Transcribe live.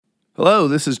Hello,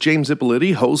 this is James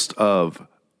Ippoliti, host of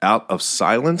Out of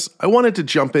Silence. I wanted to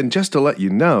jump in just to let you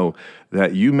know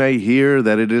that you may hear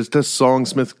that it is the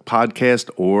Songsmith podcast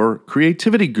or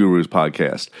Creativity Gurus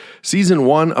podcast. Season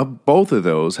 1 of both of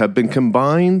those have been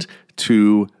combined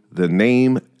to the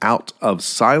name Out of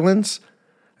Silence,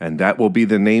 and that will be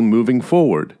the name moving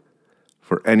forward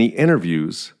for any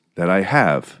interviews that I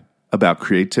have about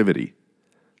creativity.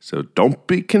 So don't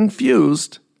be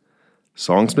confused.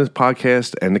 Songsmith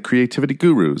Podcast and the Creativity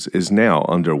Gurus is now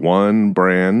under one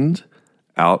brand,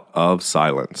 Out of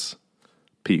Silence.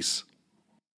 Peace.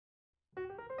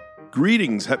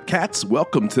 Greetings, Hepcats.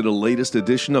 Welcome to the latest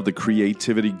edition of the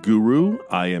Creativity Guru.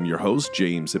 I am your host,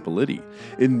 James Ippoliti.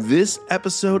 In this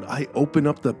episode, I open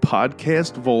up the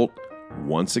podcast vault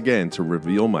once again to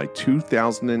reveal my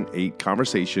 2008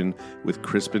 conversation with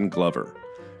Crispin Glover.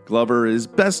 Glover is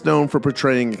best known for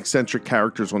portraying eccentric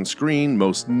characters on screen,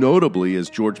 most notably as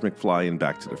George McFly in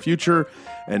Back to the Future,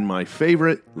 and my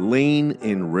favorite, Lane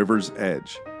in River's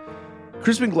Edge.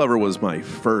 Crispin Glover was my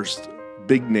first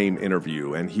big-name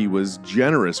interview, and he was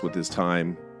generous with his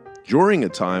time during a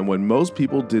time when most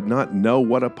people did not know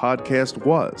what a podcast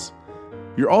was.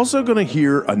 You're also going to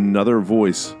hear another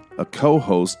voice, a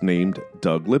co-host named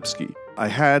Doug Lipsky. I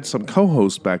had some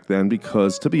co-hosts back then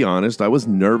because, to be honest, I was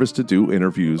nervous to do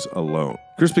interviews alone.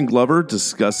 Crispin Glover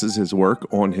discusses his work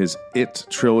on his It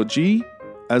trilogy,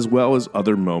 as well as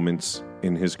other moments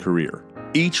in his career.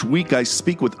 Each week, I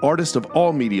speak with artists of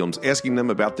all mediums, asking them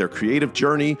about their creative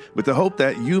journey with the hope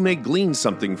that you may glean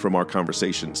something from our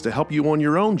conversations to help you on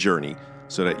your own journey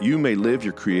so that you may live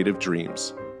your creative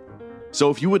dreams. So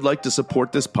if you would like to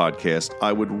support this podcast,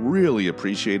 I would really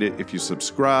appreciate it if you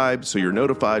subscribe so you're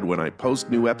notified when I post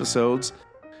new episodes.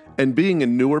 And being a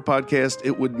newer podcast,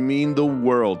 it would mean the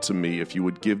world to me if you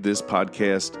would give this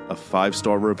podcast a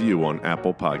 5-star review on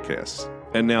Apple Podcasts.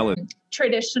 And now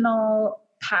traditional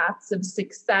paths of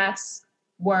success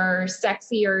were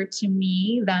sexier to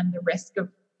me than the risk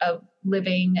of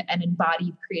living an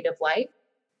embodied creative life.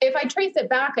 If I trace it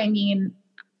back,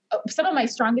 some of my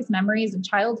strongest memories of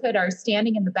childhood are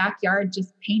standing in the backyard,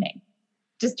 just painting,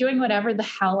 just doing whatever the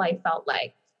hell I felt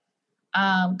like.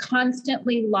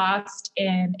 Constantly lost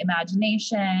in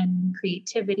imagination,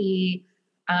 creativity.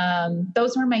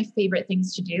 Those were my favorite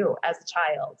things to do as a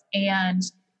child. And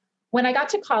when I got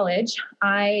to college,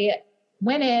 I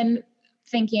went in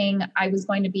thinking I was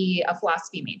going to be a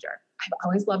philosophy major. I've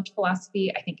always loved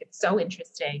philosophy. I think it's so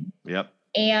interesting. Yep.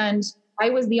 And I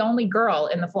was the only girl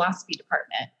in the philosophy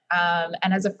department.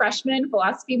 And as a freshman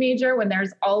philosophy major, when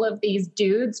there's all of these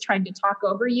dudes trying to talk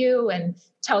over you and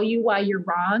tell you why you're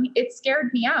wrong, it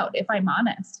scared me out, if I'm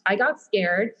honest. I got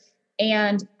scared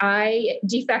and I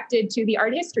defected to the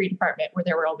art history department where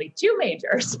there were only 2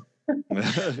 majors.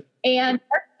 And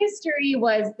art history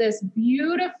was this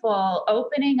beautiful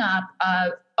opening up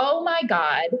of, oh my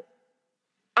God,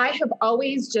 I have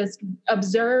always just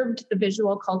observed the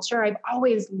visual culture. I've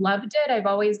always loved it. I've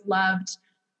always loved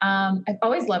art. I've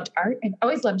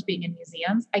always loved being in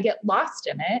museums. I get lost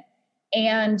in it.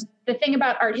 And the thing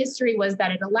about art history was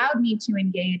that it allowed me to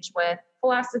engage with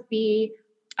philosophy,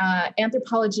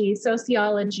 anthropology,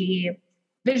 sociology,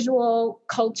 visual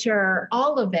culture.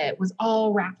 All of it was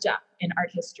all wrapped up in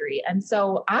art history. And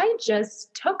so I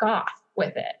just took off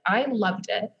with it. I loved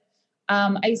it.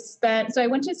 I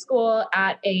went to school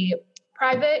at a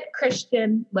private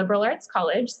Christian liberal arts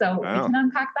college. So We can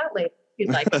unpack that later if you'd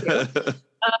like to.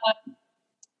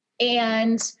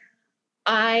 And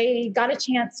I got a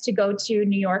chance to go to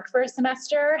New York for a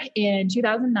semester in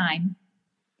 2009.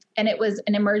 And it was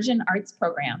an immersion arts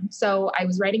program. So I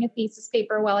was writing a thesis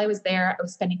paper while I was there. I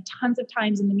was spending tons of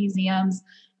times in the museums.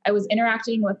 I was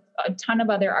interacting with a ton of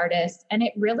other artists. And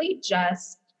it really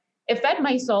it fed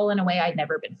my soul in a way I'd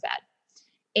never been fed.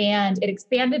 And it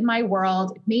expanded my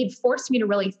world. It forced me to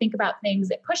really think about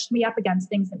things. It pushed me up against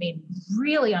things that made me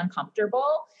really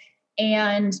uncomfortable.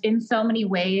 And in so many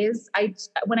ways,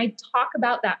 when I talk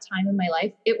about that time in my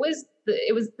life, it was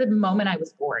the moment I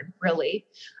was born, really,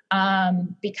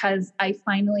 because I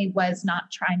finally was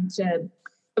not trying to.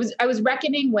 I was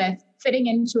reckoning with fitting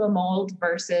into a mold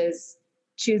versus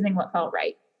choosing what felt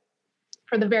right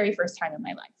for the very first time in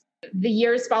my life. The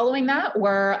years following that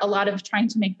were a lot of trying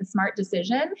to make the smart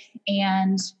decision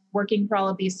and working for all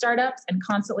of these startups and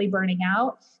constantly burning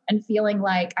out and feeling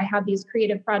like I had these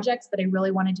creative projects that I really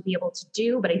wanted to be able to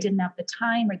do, but I didn't have the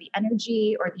time or the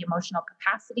energy or the emotional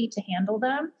capacity to handle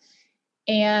them.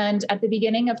 And at the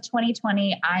beginning of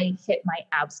 2020, I hit my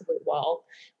absolute wall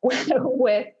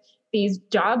with these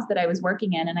jobs that I was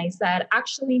working in. And I said,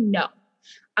 actually, no,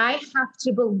 I have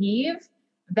to believe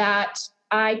that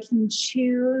I can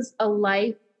choose a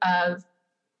life of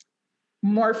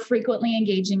more frequently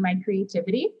engaging my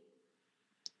creativity.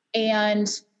 And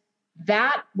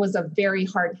that was a very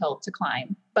hard hill to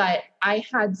climb. But I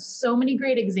had so many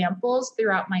great examples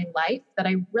throughout my life that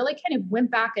I really kind of went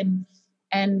back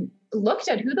and looked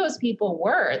at who those people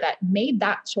were that made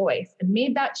that choice and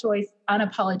made that choice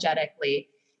unapologetically.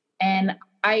 And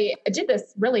I did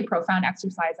this really profound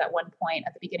exercise at one point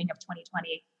at the beginning of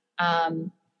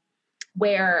 2020,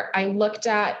 where I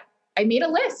made a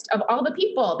list of all the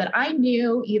people that I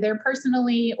knew either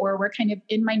personally or were kind of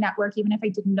in my network, even if I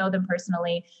didn't know them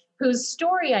personally, whose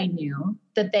story I knew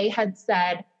that they had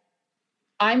said,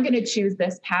 I'm going to choose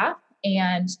this path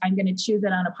and I'm going to choose it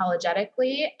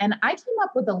unapologetically. And I came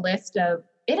up with a list of,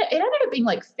 it ended up being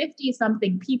like 50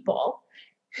 something people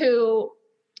who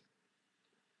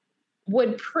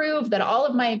would prove that all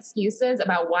of my excuses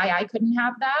about why I couldn't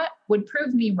have that would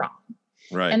prove me wrong.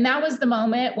 Right. And that was the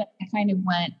moment when I kind of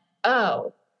went,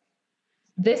 oh,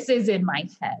 this is in my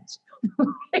head.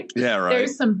 Yeah, right.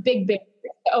 There's some big barriers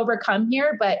to overcome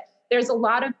here, but there's a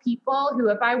lot of people who,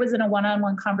 if I was in a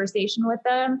one-on-one conversation with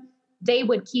them, they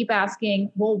would keep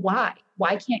asking, well, why?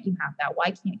 Why can't you have that? Why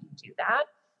can't you do that?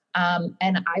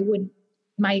 And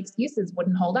my excuses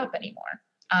wouldn't hold up anymore.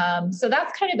 So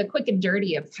that's kind of the quick and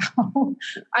dirty of how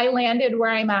I landed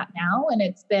where I'm at now. And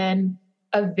it's been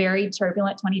a very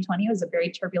turbulent 2020. It was a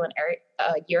very turbulent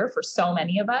year for so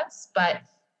many of us, but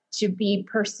to be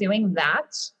pursuing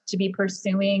that, to be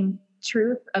pursuing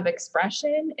truth of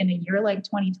expression in a year like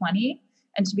 2020,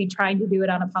 and to be trying to do it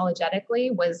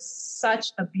unapologetically was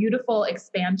such a beautiful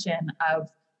expansion of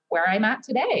where I'm at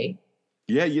today.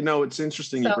 Yeah, it's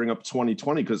interesting you bring up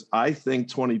 2020 because I think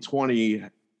 2020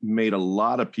 made a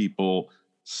lot of people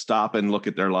stop and look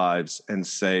at their lives and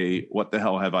say, what the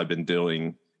hell have I been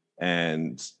doing?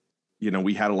 And,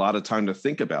 we had a lot of time to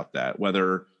think about that,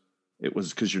 whether it was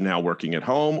because you're now working at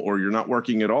home or you're not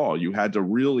working at all. You had to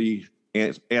really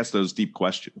ask those deep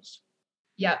questions.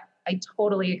 Yeah, I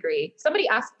totally agree. Somebody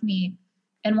asked me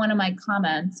in one of my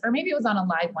comments, or maybe it was on a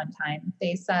live one time,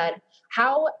 they said,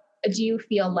 how do you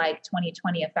feel like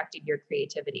 2020 affected your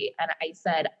creativity? And I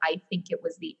said, I think it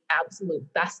was the absolute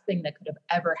best thing that could have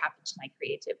ever happened to my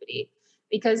creativity.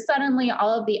 Because suddenly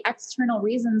all of the external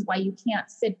reasons why you can't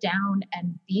sit down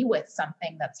and be with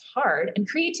something that's hard, and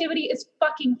creativity is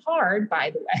fucking hard,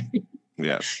 by the way.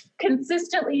 Yes.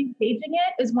 Consistently engaging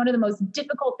it is one of the most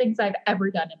difficult things I've ever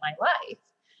done in my life.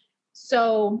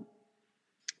 So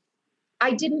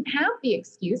I didn't have the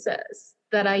excuses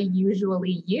that I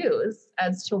usually use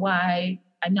as to why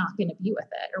I'm not going to be with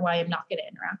it or why I'm not going to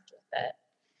interact with it.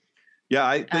 Yeah,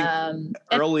 I think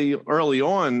early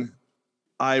on,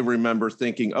 I remember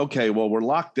thinking, okay, well, we're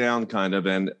locked down kind of.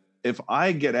 And if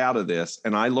I get out of this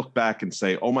and I look back and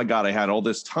say, oh my God, I had all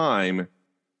this time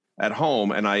at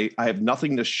home and I have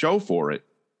nothing to show for it.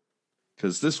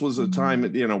 Because this was a time,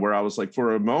 where I was like,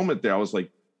 for a moment there, I was like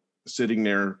sitting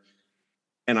there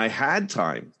and I had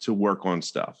time to work on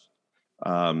stuff.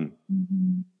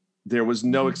 There was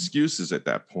no excuses at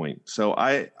that point. So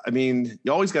I mean,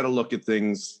 you always got to look at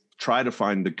things, try to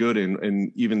find the good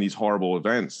in even these horrible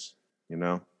events.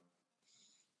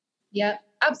 Yeah,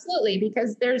 absolutely.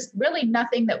 Because there's really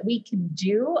nothing that we can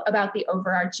do about the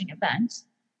overarching event.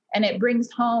 And it brings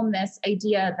home this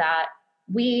idea that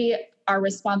we are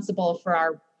responsible for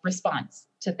our response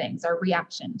to things, our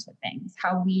reaction to things,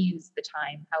 how we use the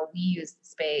time, how we use the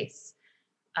space.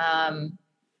 And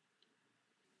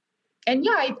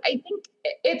yeah, I think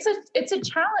it's a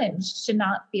challenge to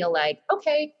not feel like,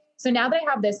 okay, so now that I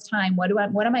have this time, what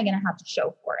am I going to have to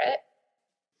show for it?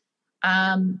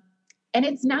 And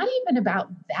it's not even about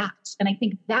that. And I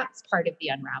think that's part of the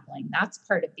unraveling. That's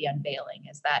part of the unveiling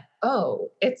is that,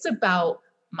 it's about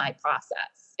my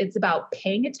process. It's about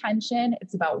paying attention.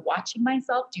 It's about watching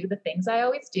myself do the things I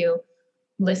always do,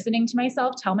 listening to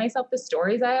myself, tell myself the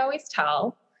stories I always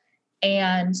tell,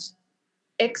 and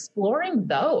exploring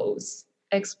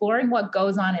what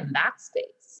goes on in that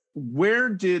space. Where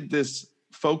did this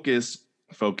focus,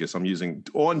 I'm using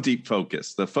on deep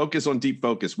focus, the focus on deep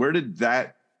focus, where did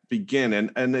that begin?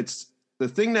 And it's the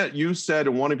thing that you said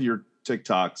in one of your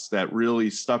TikToks that really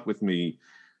stuck with me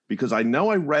because I know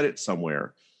I read it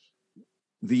somewhere.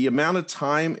 The amount of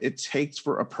time it takes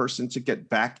for a person to get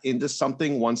back into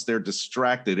something once they're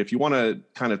distracted. If you want to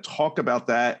kind of talk about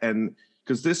that, and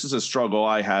because this is a struggle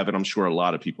I have, and I'm sure a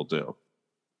lot of people do.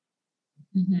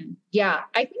 Mm-hmm. Yeah,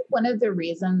 I think one of the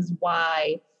reasons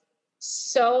why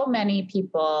so many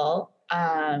people,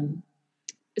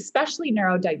 especially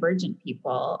neurodivergent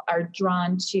people, are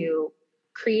drawn to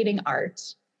creating art,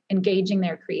 engaging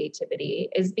their creativity,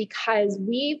 is because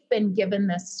we've been given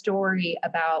this story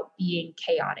about being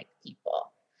chaotic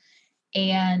people.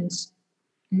 And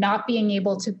not being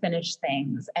able to finish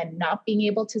things and not being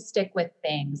able to stick with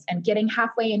things and getting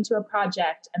halfway into a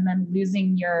project and then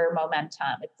losing your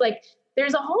momentum. It's like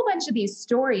there's a whole bunch of these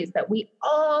stories that we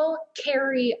all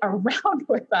carry around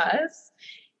with us.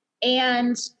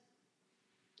 And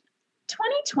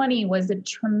 2020 was a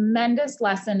tremendous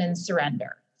lesson in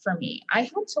surrender for me. I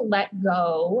had to let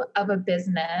go of a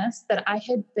business that I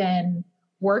had been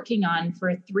working on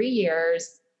for 3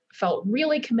 years, felt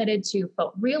really committed to,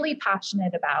 felt really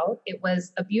passionate about. It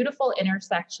was a beautiful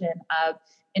intersection of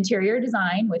interior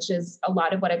design, which is a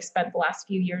lot of what I've spent the last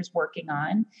few years working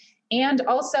on. And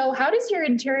also, how does your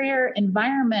interior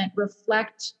environment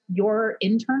reflect your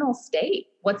internal state?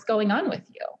 What's going on with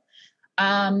you?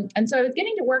 And so I was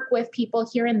getting to work with people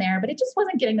here and there, but it just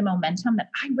wasn't getting the momentum that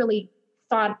I really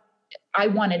thought I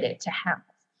wanted it to have.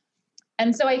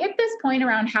 And so I hit this point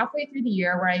around halfway through the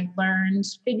year where I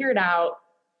figured out,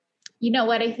 you know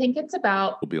what, I think it's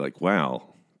about. You'll be like,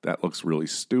 wow, that looks really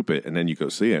stupid. And then you go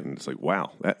see it and it's like,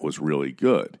 wow, that was really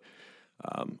good.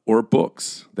 Or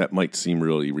books that might seem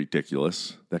really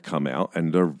ridiculous that come out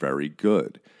and they're very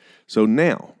good. So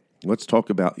now let's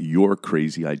talk about your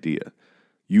crazy idea.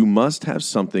 You must have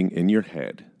something in your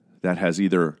head that has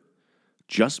either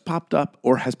just popped up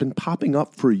or has been popping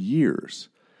up for years.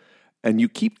 And you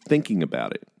keep thinking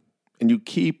about it. And you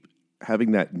keep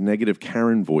having that negative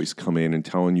Karen voice come in and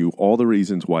telling you all the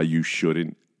reasons why you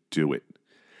shouldn't do it.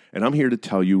 And I'm here to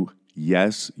tell you,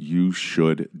 yes, you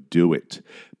should do it.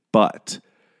 But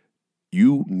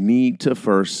you need to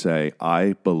first say,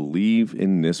 I believe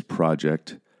in this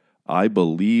project. I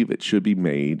believe it should be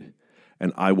made.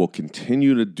 And I will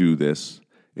continue to do this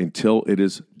until it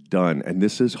is done. And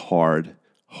this is hard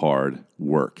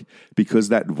work. Because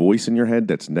that voice in your head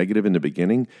that's negative in the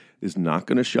beginning is not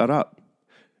going to shut up.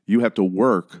 You have to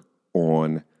work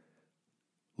on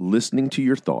listening to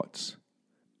your thoughts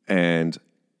and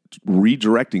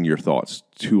redirecting your thoughts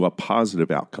to a positive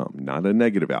outcome, not a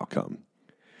negative outcome.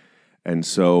 And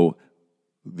so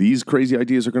these crazy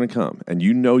ideas are going to come, and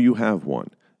you know you have one.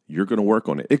 You're going to work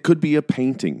on it. It could be a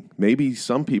painting. Maybe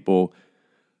some people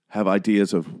have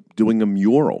ideas of doing a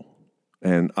mural.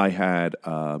 And I had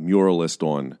a muralist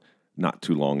on not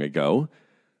too long ago,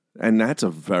 and that's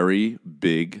a very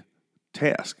big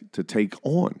task to take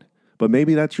on. But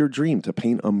maybe that's your dream, to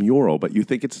paint a mural, but you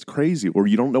think it's crazy or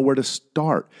you don't know where to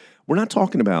start. We're not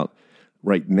talking about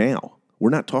right now. We're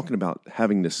not talking about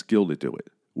having the skill to do it.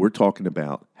 We're talking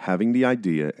about having the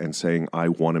idea and saying, I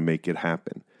want to make it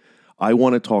happen. I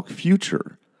want to talk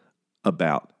future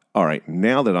about, all right,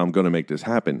 now that I'm going to make this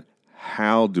happen,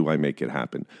 how do I make it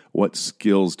happen? What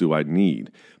skills do I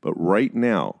need? But right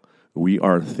now, we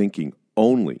are thinking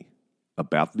only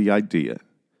about the idea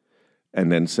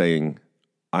and then saying,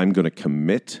 I'm going to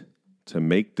commit to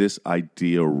make this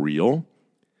idea real.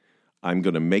 I'm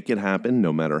going to make it happen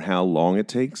no matter how long it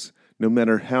takes, no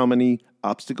matter how many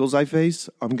obstacles I face,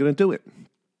 I'm going to do it.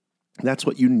 That's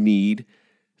what you need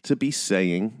to be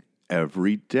saying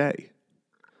every day.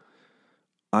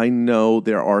 I know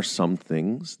there are some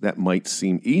things that might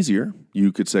seem easier.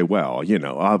 You could say, well,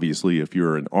 obviously if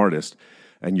you're an artist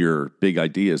and your big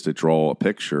idea is to draw a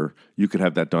picture, you could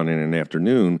have that done in an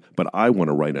afternoon, but I want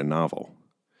to write a novel.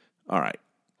 All right.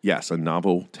 Yes, a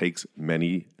novel takes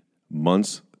many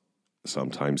months,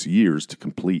 sometimes years to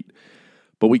complete.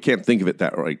 But we can't think of it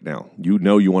that right now. You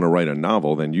want to write a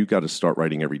novel, then you got to start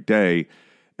writing every day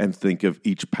and think of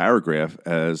each paragraph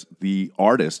as the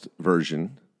artist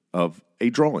version of a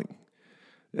drawing.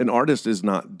 An artist is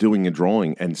not doing a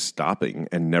drawing and stopping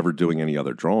and never doing any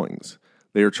other drawings.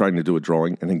 They are trying to do a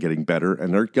drawing and then getting better,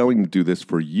 and they're going to do this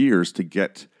for years to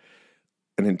get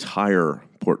an entire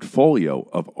portfolio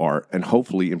of art and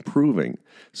hopefully improving.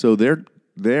 So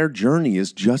their journey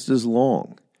is just as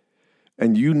long.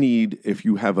 And you need, if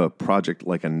you have a project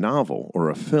like a novel or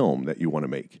a film that you want to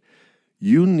make,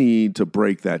 you need to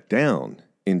break that down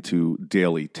into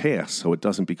daily tasks so it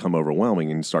doesn't become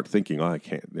overwhelming and start thinking, I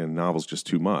can't, the novel's just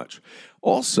too much.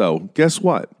 Also, guess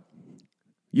what?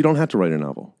 You don't have to write a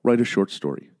novel. Write a short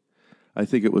story. I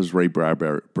think it was Ray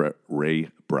Bradbury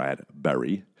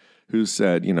who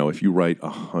said, if you write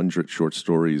 100 short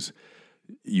stories,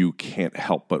 you can't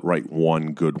help but write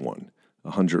one good one.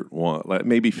 101,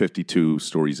 maybe 52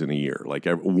 stories in a year. Like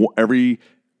every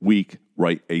week,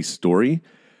 write a story,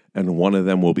 and one of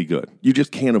them will be good. You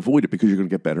just can't avoid it because you're going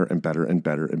to get better and better and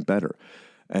better and better.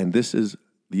 And this is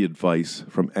the advice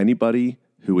from anybody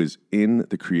who is in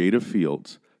the creative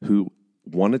fields who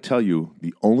want to tell you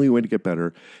the only way to get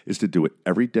better is to do it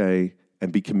every day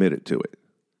and be committed to it.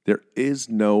 There is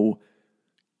no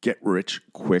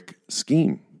get-rich-quick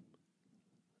scheme.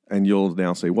 And you'll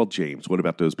now say, well, James, what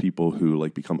about those people who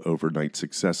like become overnight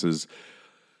successes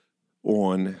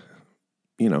on,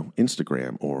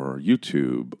 Instagram or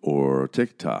YouTube or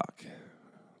TikTok?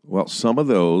 Well, some of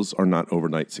those are not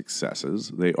overnight successes.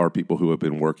 They are people who have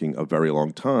been working a very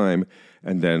long time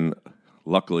and then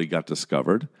luckily got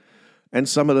discovered. And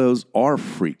some of those are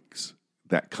freaks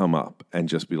that come up and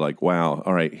just be like, wow,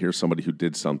 all right, here's somebody who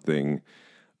did something.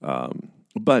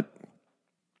 But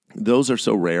those are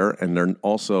so rare, and they're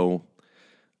also,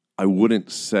 I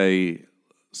wouldn't say,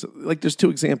 so, like there's two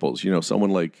examples.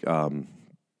 Someone like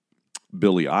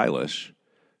Billie Eilish.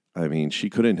 I mean, she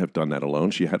couldn't have done that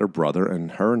alone. She had her brother,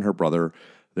 and her brother,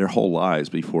 their whole lives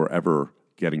before ever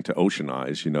getting to Ocean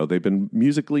Eyes, they've been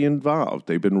musically involved.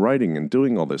 They've been writing and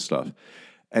doing all this stuff.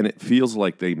 And it feels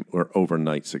like they were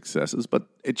overnight successes, but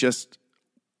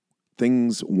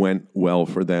things went well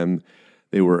for them.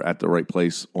 They were at the right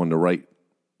place on the right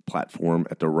platform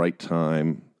at the right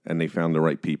time, and they found the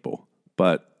right people.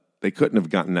 But they couldn't have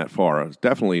gotten that far.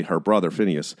 Definitely her brother,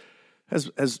 Phineas,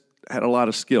 has had a lot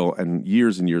of skill and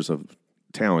years of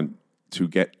talent to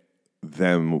get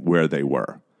them where they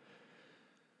were.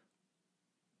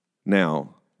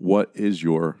 Now, what is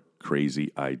your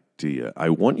crazy idea? I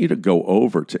want you to go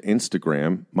over to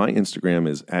Instagram. My Instagram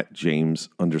is at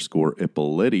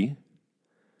James_Ippoliti.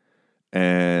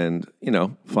 And,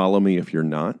 follow me if you're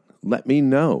not. Let me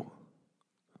know.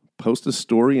 Post a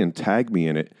story and tag me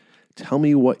in it. Tell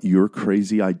me what your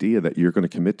crazy idea that you're going to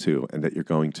commit to and that you're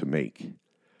going to make.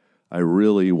 I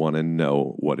really want to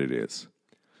know what it is.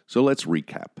 So let's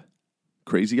recap.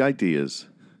 Crazy ideas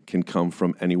can come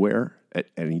from anywhere at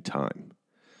any time.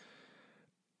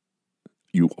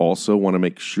 You also want to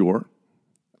make sure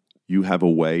you have a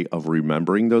way of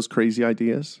remembering those crazy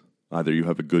ideas. Either you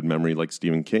have a good memory like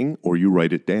Stephen King, or you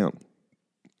write it down.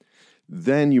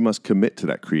 Then you must commit to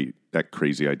that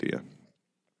crazy idea.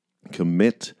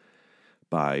 Commit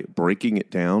by breaking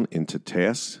it down into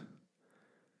tasks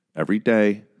every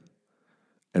day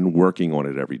and working on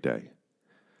it every day.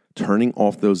 Turning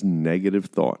off those negative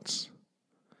thoughts.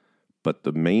 But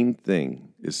the main thing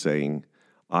is saying,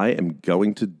 I am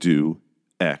going to do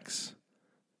X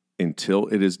until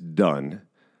it is done.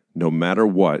 No matter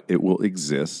what, it will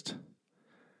exist.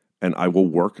 And I will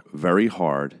work very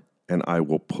hard, and I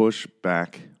will push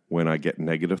back when I get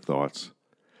negative thoughts.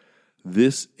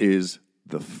 This is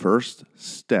the first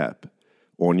step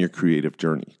on your creative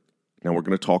journey. Now, we're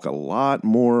going to talk a lot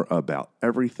more about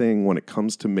everything when it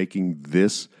comes to making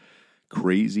this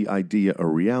crazy idea a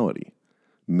reality,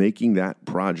 making that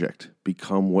project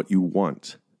become what you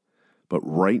want. But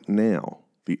right now,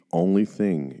 the only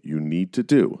thing you need to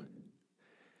do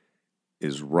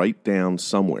is write down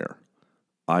somewhere,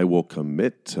 I will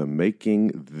commit to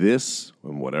making this,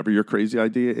 and whatever your crazy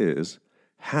idea is,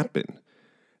 happen.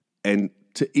 And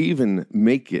to even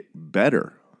make it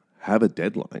better, have a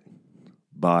deadline.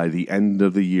 By the end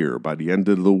of the year, by the end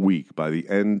of the week, by the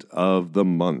end of the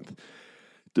month,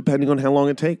 depending on how long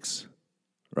it takes,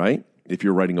 right? If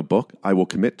you're writing a book, I will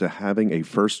commit to having a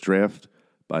first draft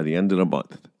by the end of the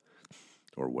month,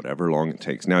 or whatever long it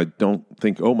takes. Now, don't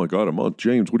think, oh my God, a month,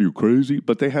 James, what are you, crazy?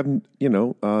 But they have,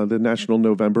 the National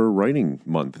November Writing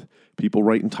Month. People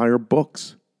write entire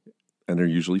books, and they're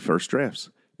usually first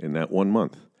drafts in that 1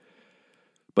 month.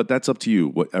 But that's up to you.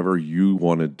 Whatever you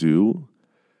want to do,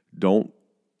 don't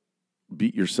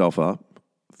beat yourself up.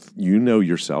 You know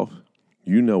yourself.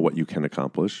 You know what you can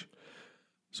accomplish.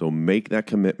 So make that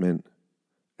commitment,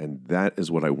 and that is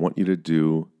what I want you to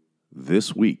do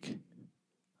this week.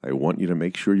 I want you to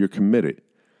make sure you're committed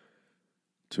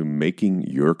to making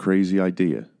your crazy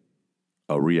idea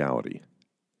a reality.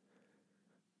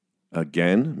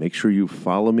 Again, make sure you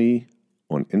follow me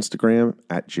on Instagram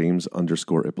at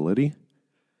James_Ippoliti.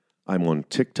 I'm on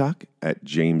TikTok at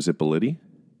James Ippoliti.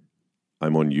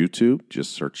 I'm on YouTube.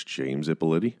 Just search James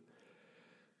Ippoliti.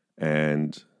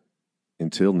 And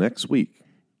until next week,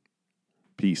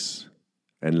 peace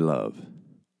and love.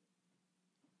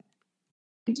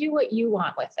 Do what you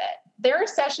want with it. There are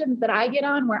sessions that I get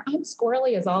on where I'm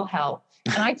squirrely as all hell,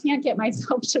 and I can't get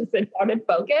myself to sit down and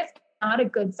focus. Not a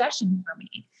good session for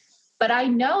me. But I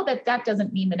know that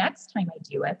doesn't mean the next time I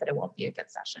do it, that it won't be a good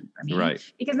session for me. Right.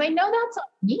 Because I know that's on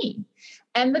me.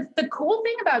 And the cool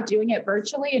thing about doing it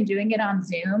virtually and doing it on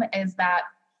Zoom is that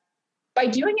by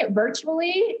doing it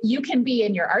virtually, you can be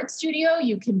in your art studio,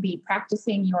 you can be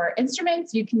practicing your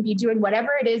instruments, you can be doing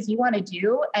whatever it is you want to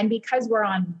do. And because we're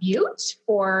on mute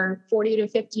for 40 to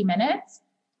 50 minutes,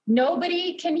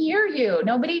 nobody can hear you.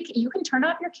 You can turn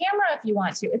off your camera if you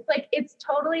want to. It's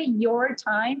totally your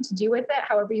time to do with it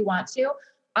however you want to.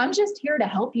 I'm just here to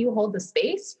help you hold the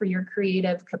space for your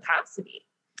creative capacity.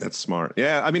 That's smart.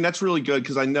 Yeah, I mean, that's really good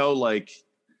because I know, like,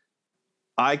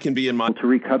 I can be in my... to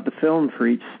recut the film for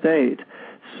each state.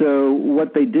 So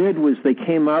what they did was they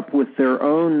came up with their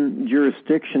own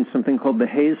jurisdiction, something called the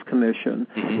Hays Commission.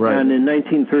 Right. And in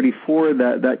 1934,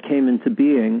 that came into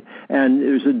being. And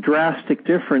there's a drastic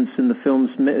difference in the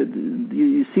films.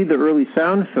 You see the early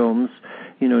sound films,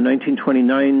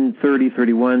 1929, 30,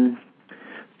 31,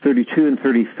 32, and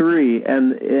 33.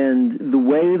 And the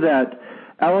way that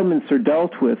elements are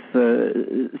dealt with,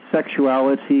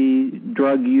 sexuality,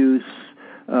 drug use,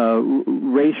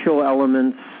 racial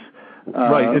elements,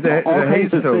 right. all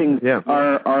kinds of things yeah.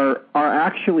 are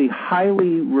actually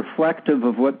highly reflective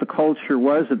of what the culture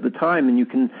was at the time, and you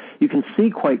can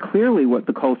see quite clearly what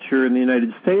the culture in the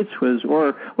United States was,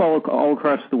 or all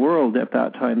across the world at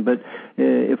that time. But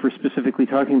if we're specifically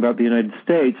talking about the United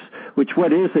States,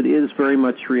 it is very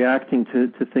much reacting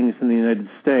to things in the United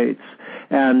States.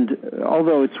 And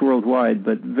although it's worldwide,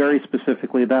 but very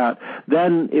specifically that,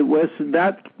 then it was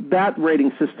that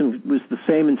rating system was the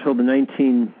same until the late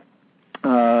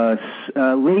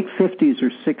 50s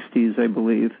or 60s, I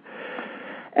believe.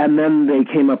 And then they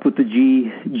came up with the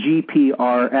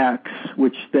GPRX,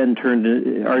 which then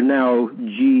are now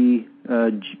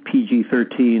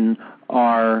PG-13,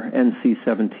 R,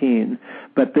 NC-17.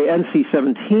 But the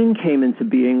NC-17 came into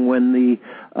being when the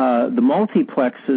multiplexes